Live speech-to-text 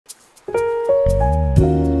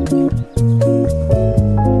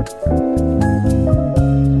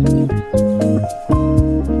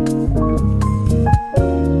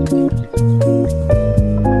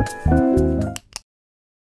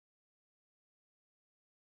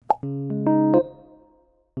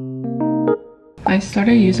I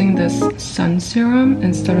started using this sun serum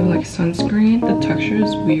instead of like sunscreen. The texture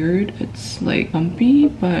is weird. It's like bumpy,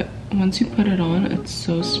 but once you put it on, it's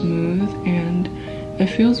so smooth and it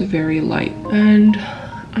feels very light. And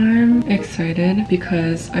I'm excited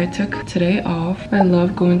because I took today off. I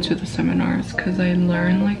love going to the seminars because I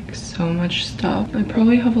learn like so much stuff. I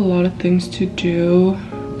probably have a lot of things to do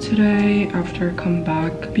today after I come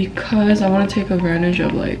back because I want to take advantage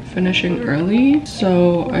of like finishing early.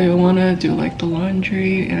 So I want to do like the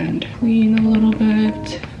laundry and clean a little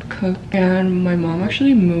bit, cook. And my mom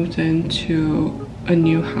actually moved into a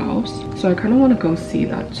new house, so I kind of want to go see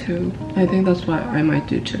that too. I think that's what I might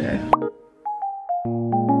do today.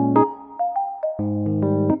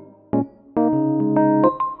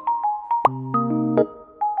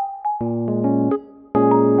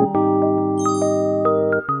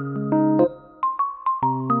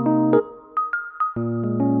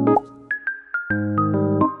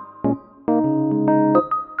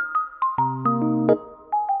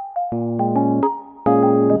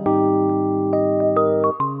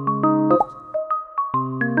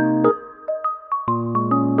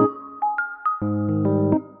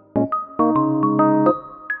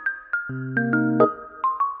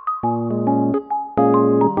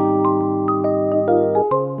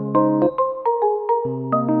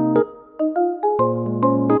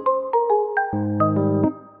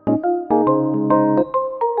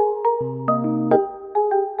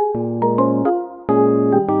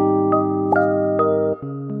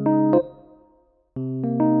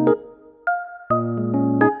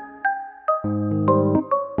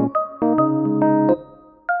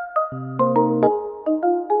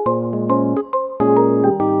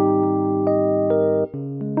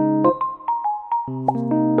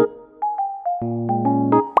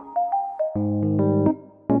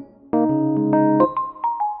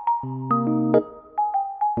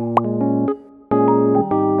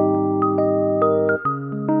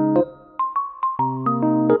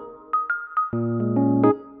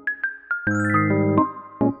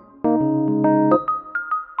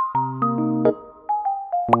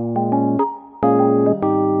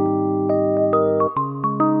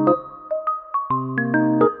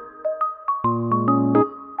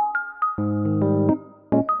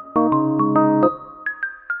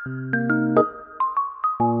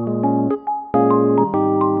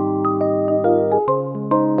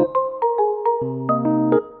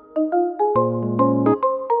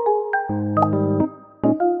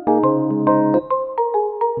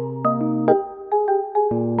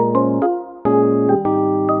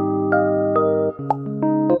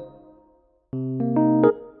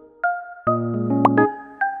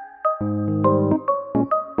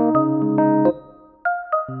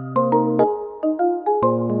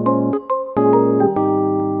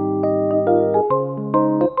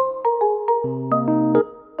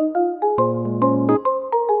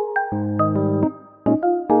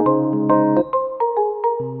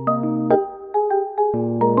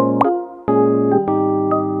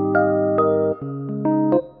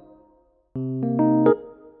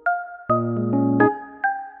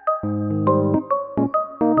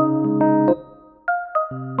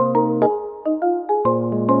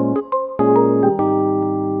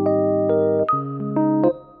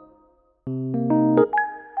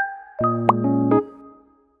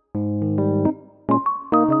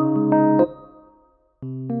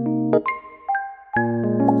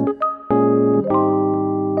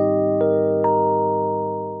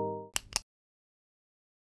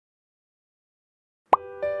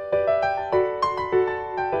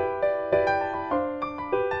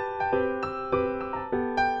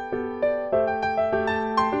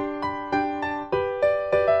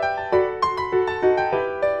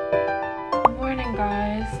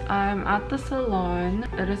 I'm at the salon.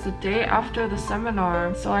 It is the day after the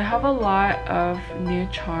seminar, so I have a lot of new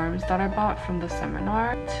charms that I bought from the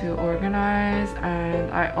seminar to organize,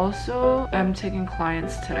 and I also am taking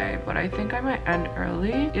clients today, but I think I might end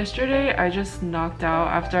early. Yesterday I just knocked out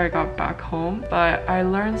after I got back home, but I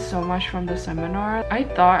learned so much from the seminar. I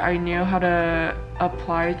thought I knew how to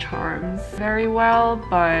apply charms very well,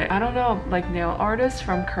 but I don't know, like nail artists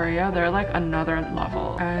from Korea, they're like another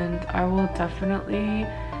level, and I will definitely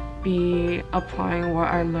be applying what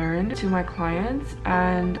I learned to my clients,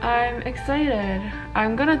 and I'm excited.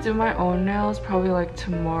 I'm gonna do my own nails probably like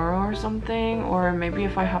tomorrow or something, or maybe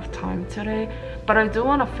if I have time today, but I do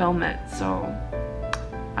want to film it, so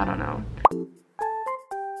I don't know.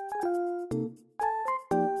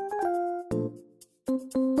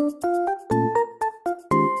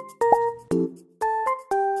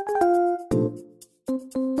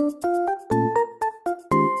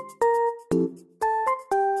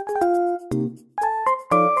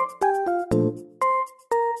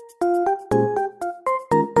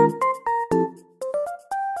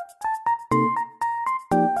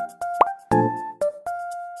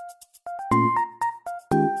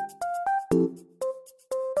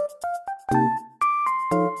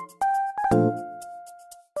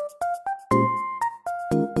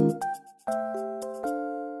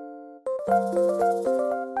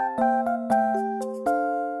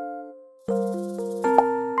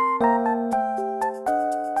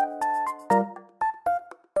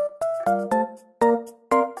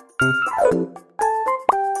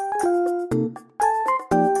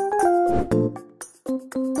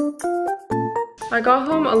 I got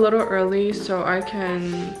home a little early so I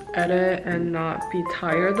can edit and not be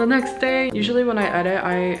tired the next day. Usually when I edit,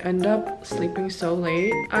 I end up sleeping so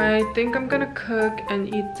late. I think I'm gonna cook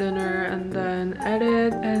and eat dinner and then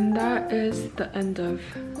edit, and that is the end of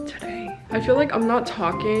today. I feel like I'm not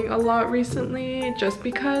talking a lot recently just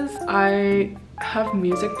because I have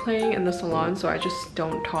music playing in the salon, so I just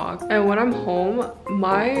don't talk. And when I'm home,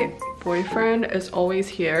 my boyfriend is always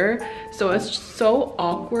here, so it's so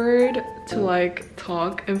awkward to like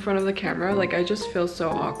talk in front of the camera. Like, I just feel so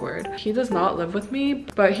awkward. He does not live with me,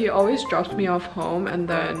 but he always drops me off home and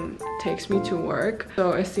then takes me to work,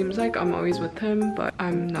 so it seems like I'm always with him, but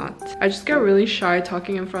I'm not. I just get really shy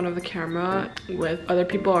talking in front of the camera with other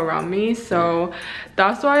people around me, so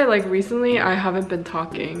that's why like recently I haven't been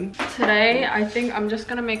talking. Today I think I'm just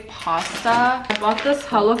gonna make pasta. I bought this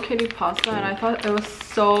Hello Kitty pasta and I thought it was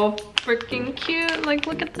so freaking cute. Like,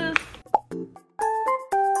 look at this.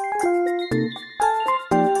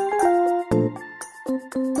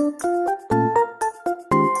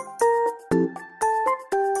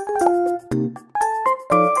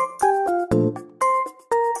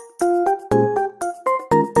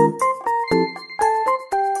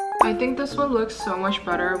 I think this one looks so much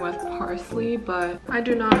better with parsley, but I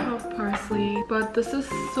do not have parsley. But this is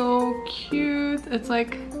so cute. It's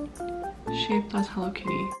like shaped as Hello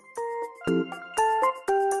Kitty.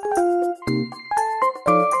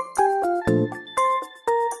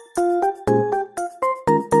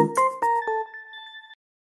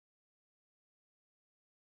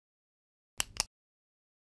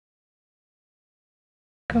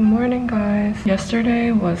 Good morning, guys.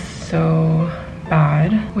 Yesterday was so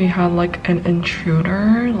bad. We had like an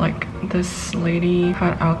intruder. Like, this lady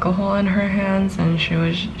had alcohol in her hands and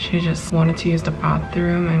she just wanted to use the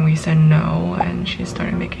bathroom, and we said no, and she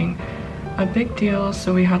started making a big deal,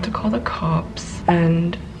 so we had to call the cops.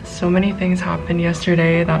 And so many things happened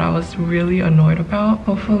yesterday that I was really annoyed about.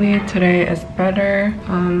 Hopefully today is better.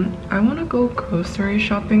 I want to go grocery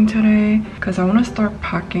shopping today because I want to start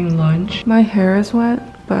packing lunch. My hair is wet,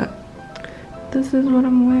 but this is what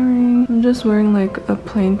I'm wearing. I'm just wearing like a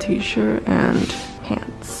plain t-shirt and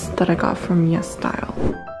pants that I got from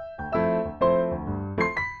YESSTYLE.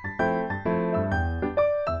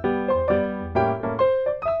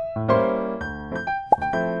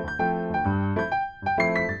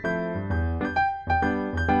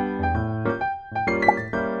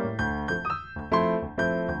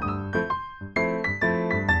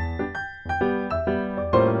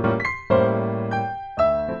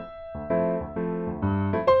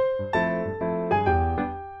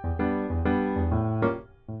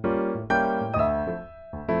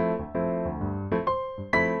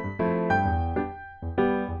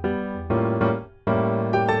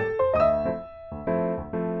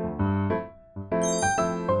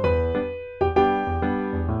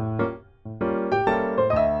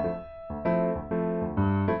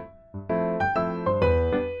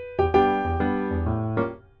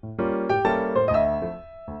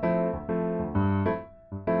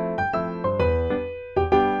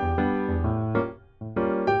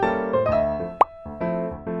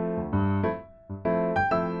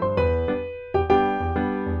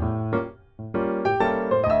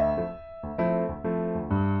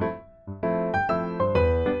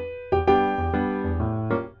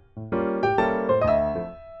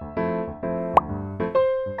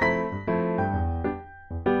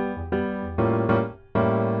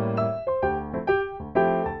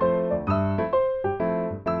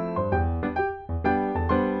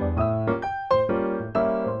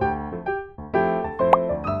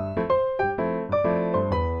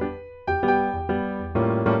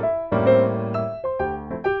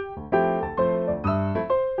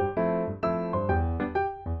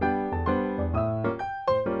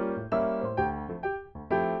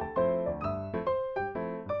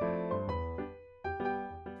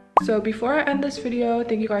 So before I end this video,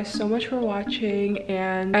 thank you guys so much for watching,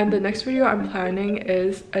 and the next video I'm planning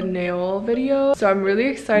is a nail video, so I'm really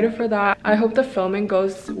excited for that. I hope the filming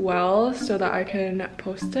goes well so that I can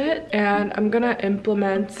post it, and I'm gonna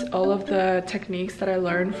implement all of the techniques that I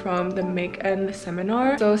learned from the make and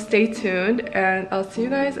seminar. So stay tuned, and I'll see you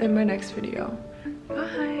guys in my next video.